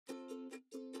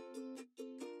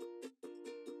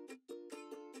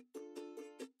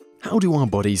How do our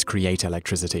bodies create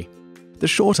electricity? The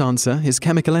short answer is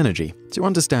chemical energy. To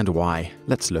understand why,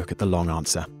 let's look at the long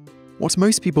answer. What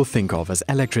most people think of as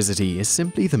electricity is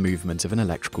simply the movement of an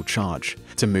electrical charge.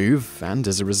 To move, and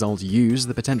as a result use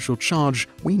the potential charge,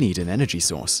 we need an energy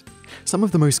source. Some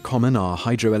of the most common are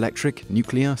hydroelectric,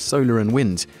 nuclear, solar and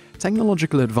wind.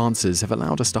 Technological advances have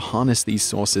allowed us to harness these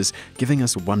sources, giving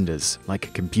us wonders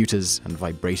like computers and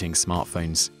vibrating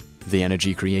smartphones. The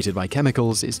energy created by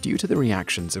chemicals is due to the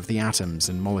reactions of the atoms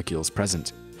and molecules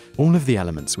present. All of the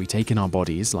elements we take in our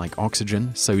bodies, like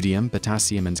oxygen, sodium,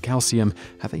 potassium, and calcium,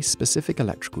 have a specific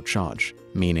electrical charge,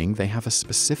 meaning they have a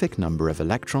specific number of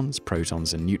electrons,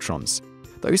 protons, and neutrons.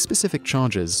 Those specific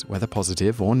charges, whether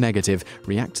positive or negative,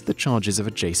 react to the charges of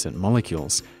adjacent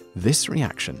molecules. This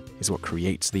reaction is what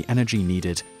creates the energy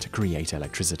needed to create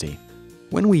electricity.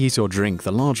 When we eat or drink,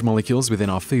 the large molecules within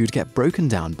our food get broken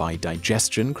down by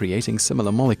digestion, creating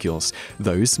similar molecules.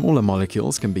 Those smaller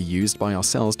molecules can be used by our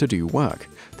cells to do work.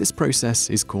 This process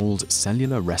is called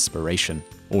cellular respiration.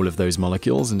 All of those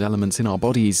molecules and elements in our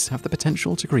bodies have the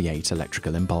potential to create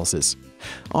electrical impulses.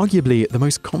 Arguably, the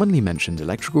most commonly mentioned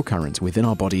electrical current within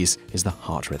our bodies is the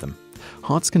heart rhythm.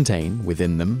 Hearts contain,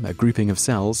 within them, a grouping of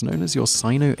cells known as your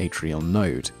sinoatrial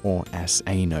node, or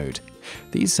SA node.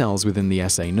 These cells within the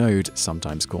SA node,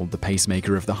 sometimes called the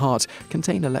pacemaker of the heart,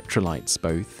 contain electrolytes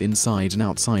both inside and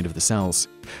outside of the cells.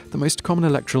 The most common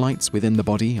electrolytes within the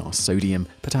body are sodium,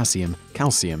 potassium,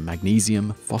 calcium,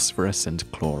 magnesium, phosphorus, and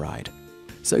chloride.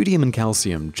 Sodium and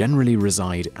calcium generally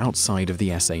reside outside of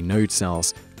the SA node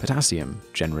cells. Potassium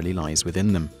generally lies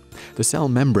within them. The cell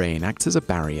membrane acts as a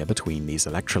barrier between these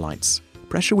electrolytes.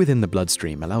 Pressure within the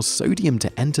bloodstream allows sodium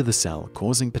to enter the cell,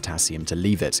 causing potassium to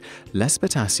leave it. Less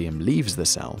potassium leaves the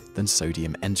cell than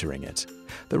sodium entering it.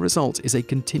 The result is a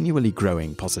continually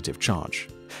growing positive charge.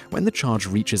 When the charge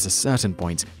reaches a certain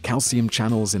point, calcium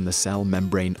channels in the cell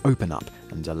membrane open up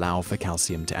and allow for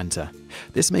calcium to enter.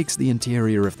 This makes the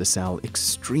interior of the cell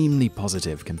extremely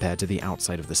positive compared to the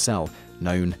outside of the cell,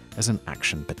 known as an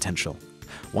action potential.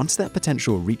 Once that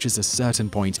potential reaches a certain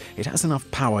point, it has enough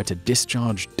power to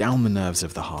discharge down the nerves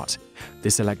of the heart.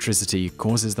 This electricity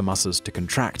causes the muscles to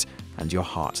contract and your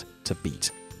heart to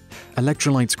beat.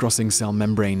 Electrolytes crossing cell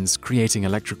membranes, creating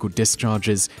electrical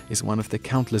discharges, is one of the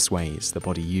countless ways the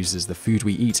body uses the food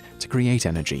we eat to create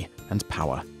energy and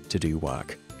power to do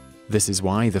work. This is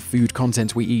why the food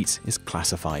content we eat is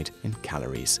classified in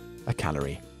calories, a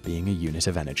calorie being a unit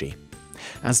of energy.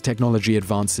 As technology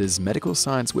advances, medical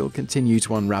science will continue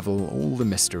to unravel all the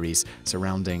mysteries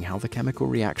surrounding how the chemical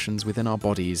reactions within our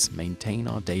bodies maintain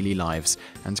our daily lives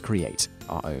and create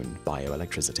our own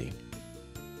bioelectricity.